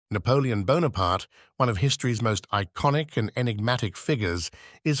Napoleon Bonaparte, one of history's most iconic and enigmatic figures,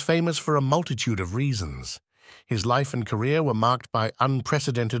 is famous for a multitude of reasons. His life and career were marked by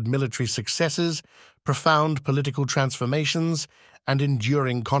unprecedented military successes, profound political transformations, and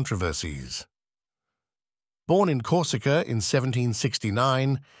enduring controversies. Born in Corsica in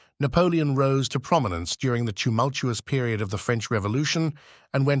 1769, Napoleon rose to prominence during the tumultuous period of the French Revolution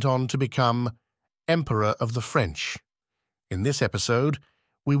and went on to become Emperor of the French. In this episode,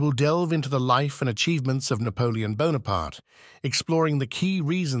 we will delve into the life and achievements of Napoleon Bonaparte, exploring the key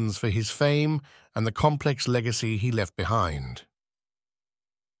reasons for his fame and the complex legacy he left behind.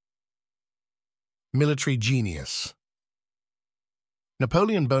 Military genius.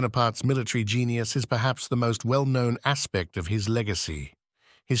 Napoleon Bonaparte's military genius is perhaps the most well-known aspect of his legacy.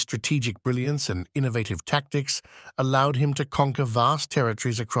 His strategic brilliance and innovative tactics allowed him to conquer vast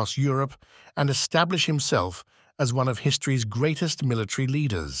territories across Europe and establish himself as one of history's greatest military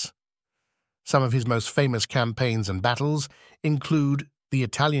leaders. Some of his most famous campaigns and battles include the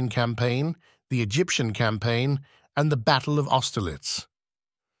Italian campaign, the Egyptian campaign, and the Battle of Austerlitz.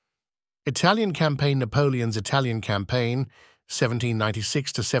 Italian campaign. Napoleon's Italian campaign,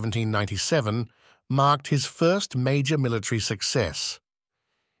 1796 to 1797, marked his first major military success.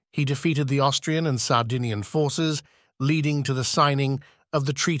 He defeated the Austrian and Sardinian forces, leading to the signing of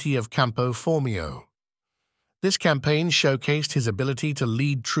the Treaty of Campo Formio. This campaign showcased his ability to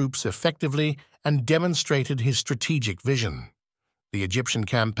lead troops effectively and demonstrated his strategic vision. The Egyptian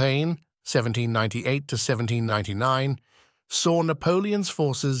campaign, 1798 to 1799, saw Napoleon's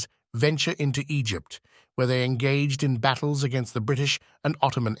forces venture into Egypt, where they engaged in battles against the British and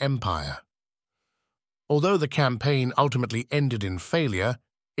Ottoman Empire. Although the campaign ultimately ended in failure,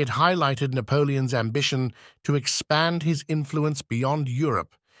 it highlighted Napoleon's ambition to expand his influence beyond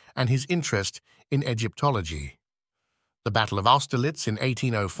Europe and his interest in Egyptology. The Battle of Austerlitz in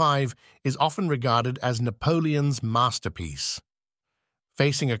 1805 is often regarded as Napoleon's masterpiece.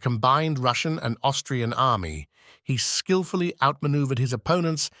 Facing a combined Russian and Austrian army, he skillfully outmaneuvered his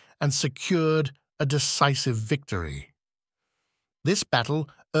opponents and secured a decisive victory. This battle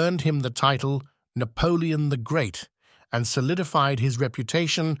earned him the title Napoleon the Great and solidified his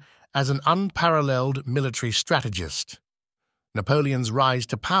reputation as an unparalleled military strategist. Napoleon's rise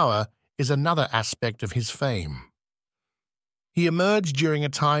to power is another aspect of his fame. He emerged during a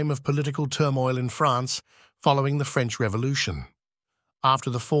time of political turmoil in France following the French Revolution. After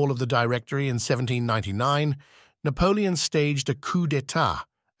the fall of the Directory in 1799, Napoleon staged a coup d'état,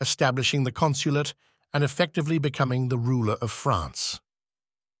 establishing the consulate and effectively becoming the ruler of France.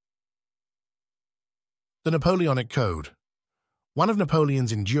 The Napoleonic Code. One of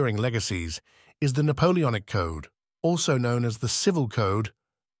Napoleon's enduring legacies is the Napoleonic Code, also known as the Civil Code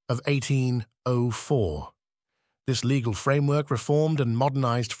of 1804. This legal framework reformed and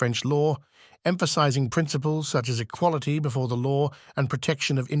modernized French law, emphasizing principles such as equality before the law and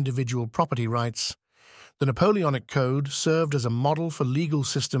protection of individual property rights. The Napoleonic Code served as a model for legal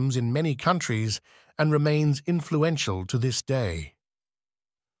systems in many countries and remains influential to this day.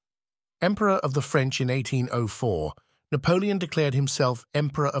 Emperor of the French in 1804, Napoleon declared himself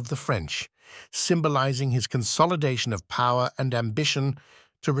Emperor of the French, symbolizing his consolidation of power and ambition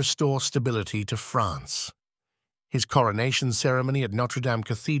to restore stability to France. His coronation ceremony at Notre Dame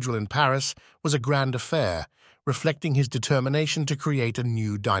Cathedral in Paris was a grand affair, reflecting his determination to create a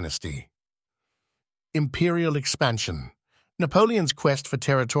new dynasty. Imperial expansion. Napoleon's quest for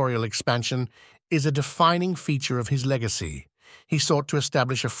territorial expansion is a defining feature of his legacy. He sought to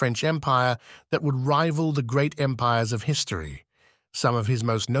establish a French empire that would rival the great empires of history. Some of his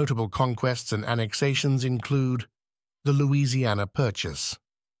most notable conquests and annexations include the Louisiana Purchase.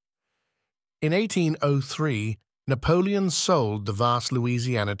 In 1803, Napoleon sold the vast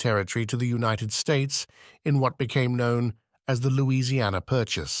Louisiana territory to the United States in what became known as the Louisiana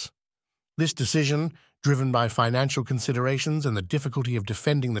Purchase. This decision, driven by financial considerations and the difficulty of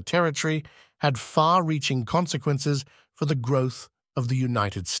defending the territory, had far-reaching consequences for the growth of the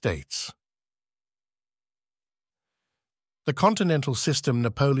United States. The Continental System.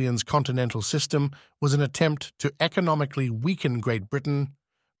 Napoleon's Continental System was an attempt to economically weaken Great Britain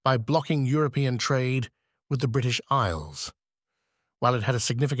by blocking European trade with the British Isles. While it had a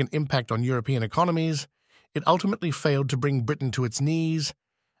significant impact on European economies, it ultimately failed to bring Britain to its knees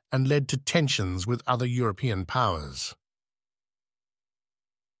and led to tensions with other European powers.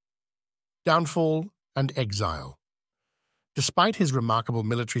 Downfall and exile. Despite his remarkable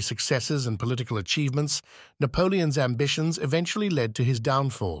military successes and political achievements, Napoleon's ambitions eventually led to his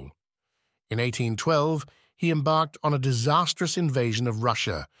downfall. In 1812, he embarked on a disastrous invasion of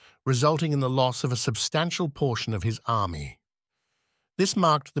Russia, resulting in the loss of a substantial portion of his army. This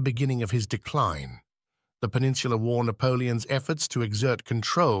marked the beginning of his decline. The Peninsular War, Napoleon's efforts to exert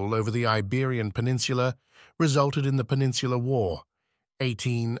control over the Iberian Peninsula, resulted in the Peninsular War,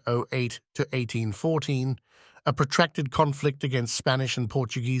 1808 to 1814, a protracted conflict against Spanish and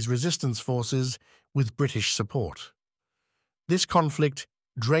Portuguese resistance forces with British support. This conflict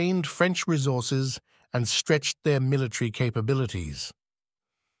drained French resources and stretched their military capabilities.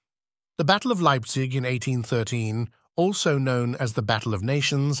 The Battle of Leipzig in 1813, also known as the Battle of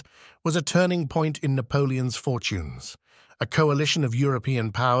Nations, was a turning point in Napoleon's fortunes. A coalition of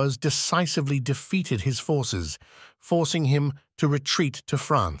European powers decisively defeated his forces, forcing him to retreat to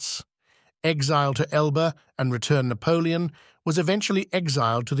France. Exiled to Elba and returned Napoleon was eventually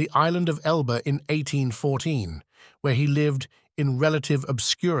exiled to the island of Elba in 1814, where he lived in relative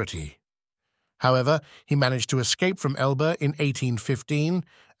obscurity. However, he managed to escape from Elba in 1815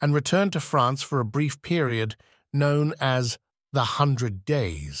 and returned to France for a brief period known as the 100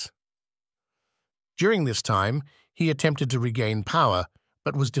 Days. During this time, he attempted to regain power,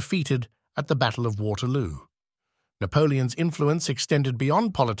 but was defeated at the Battle of Waterloo. Napoleon's influence extended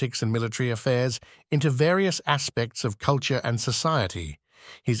beyond politics and military affairs into various aspects of culture and society.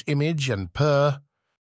 His image and